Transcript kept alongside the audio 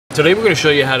Today we're going to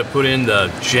show you how to put in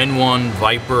the Gen 1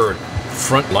 Viper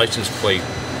front license plate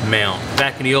mount.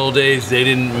 Back in the old days, they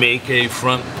didn't make a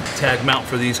front tag mount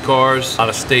for these cars. A lot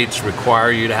of states require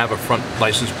you to have a front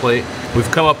license plate. We've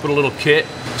come up with a little kit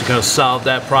to kind of solve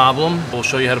that problem. We'll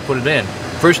show you how to put it in.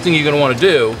 First thing you're going to want to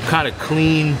do, kind of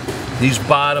clean these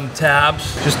bottom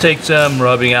tabs. Just take some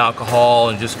rubbing alcohol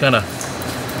and just kind of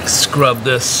scrub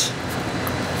this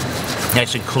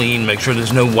nice and clean. Make sure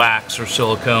there's no wax or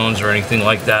silicones or anything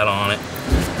like that on it.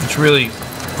 It's really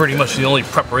pretty much the only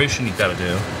preparation you got to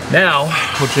do. Now,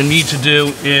 what you need to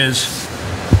do is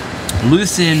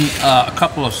loosen a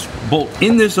couple of bolts.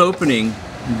 In this opening,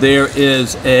 there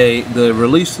is the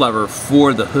release lever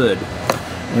for the hood.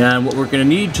 And what we're going to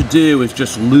need to do is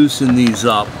just loosen these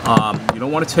up. You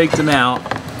don't want to take them out.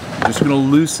 You're just going to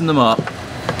loosen them up.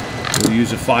 We'll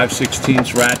use a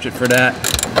 5/16 ratchet for that.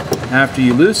 After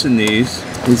you loosen these,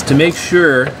 is to make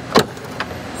sure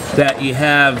that you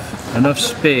have enough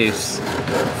space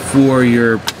for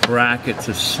your bracket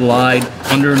to slide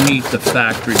underneath the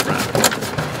factory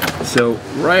bracket. So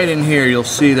right in here, you'll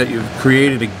see that you've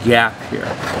created a gap here,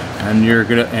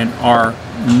 and our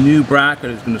new bracket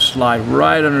is going to slide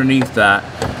right underneath that,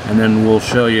 and then we'll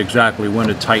show you exactly when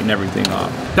to tighten everything up.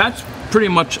 That's pretty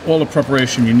much all the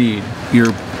preparation you need.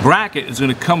 Your bracket is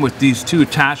going to come with these two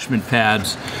attachment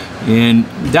pads, and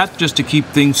that's just to keep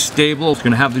things stable. It's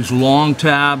going to have these long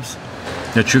tabs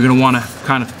that you're going to want to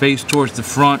kind of face towards the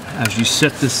front as you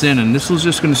set this in, and this is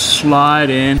just going to slide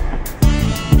in.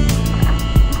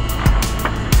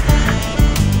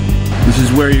 This is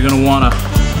where you're going to want to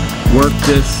work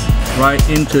this right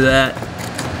into that,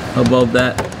 above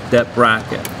that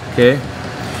bracket, okay?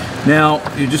 Now,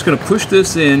 you're just going to push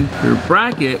this in. Your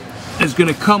bracket is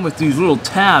going to come with these little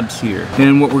tabs here.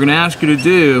 And what we're going to ask you to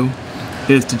do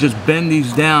is to just bend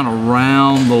these down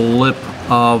around the lip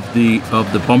of the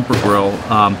bumper grill.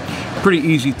 Pretty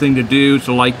easy thing to do. It's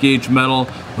a light gauge metal.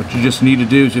 What you just need to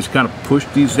do is just kind of push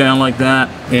these down like that.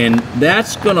 And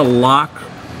that's going to lock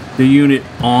the unit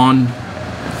on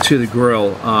to the grill.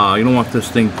 You don't want this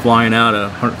thing flying out at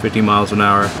 150 miles an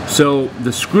hour. So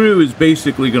the screw is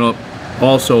basically going to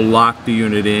also lock the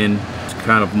unit in. It's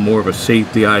kind of more of a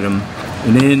safety item.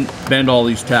 And then bend all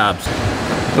these tabs.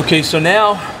 Okay, so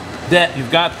now that you've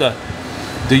got the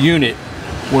unit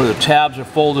where the tabs are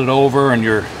folded over and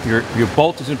your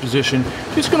bolt is in position,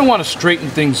 you're just going to want to straighten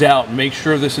things out and make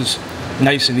sure this is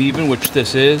nice and even, which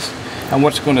this is. And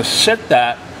what's going to set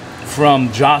that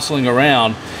from jostling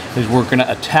around is we're going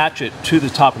to attach it to the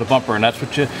top of the bumper, and that's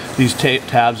what these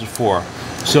tabs are for.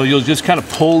 So you'll just kind of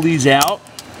pull these out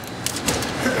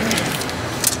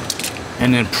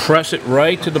and then press it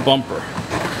right to the bumper.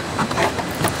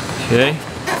 Okay.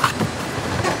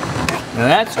 Now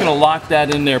that's going to lock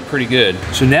that in there pretty good.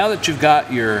 So now that you've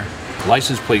got your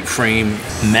license plate frame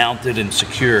mounted and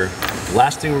secure, the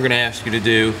last thing we're going to ask you to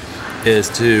do is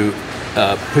to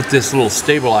put this little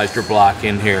stabilizer block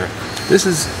in here. This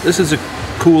is a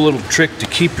cool little trick to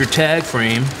keep your tag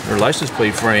frame or license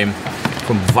plate frame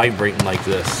from vibrating like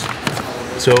this.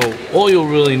 So all you'll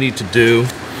really need to do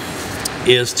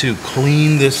is to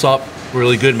clean this up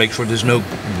really good, make sure there's no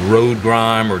road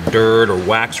grime or dirt or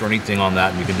wax or anything on that.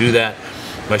 And you can do that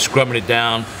by scrubbing it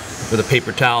down with a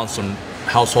paper towel and some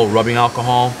household rubbing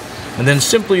alcohol. And then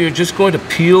simply you're just going to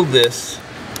peel this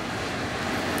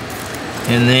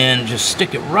and then just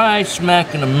stick it right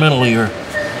smack in the middle of your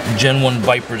Gen 1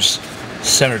 Viper's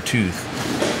center tooth.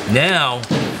 Now,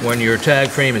 when your tag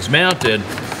frame is mounted,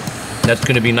 that's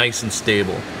going to be nice and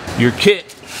stable. Your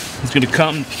kit is going to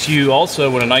come to you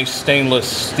also with a nice stainless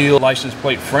steel license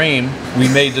plate frame. We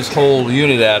made this whole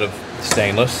unit out of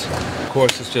stainless. Of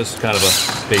course, it's just kind of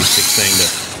a basic thing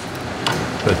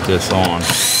to put this on.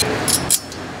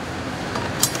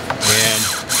 And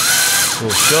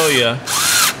we'll show you,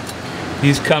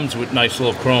 these comes with nice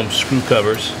little chrome screw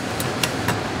covers.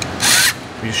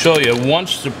 We'll show you,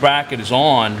 once the bracket is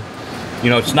on, you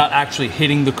know, it's not actually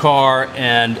hitting the car,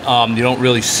 and you don't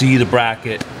really see the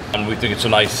bracket. And we think it's a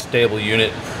nice stable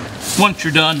unit. Once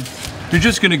you're done, you're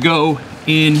just going to go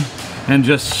in and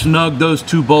just snug those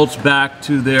two bolts back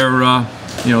to their,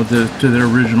 to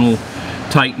their original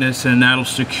tightness, and that'll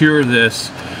secure this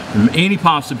from any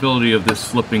possibility of this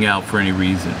slipping out for any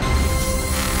reason.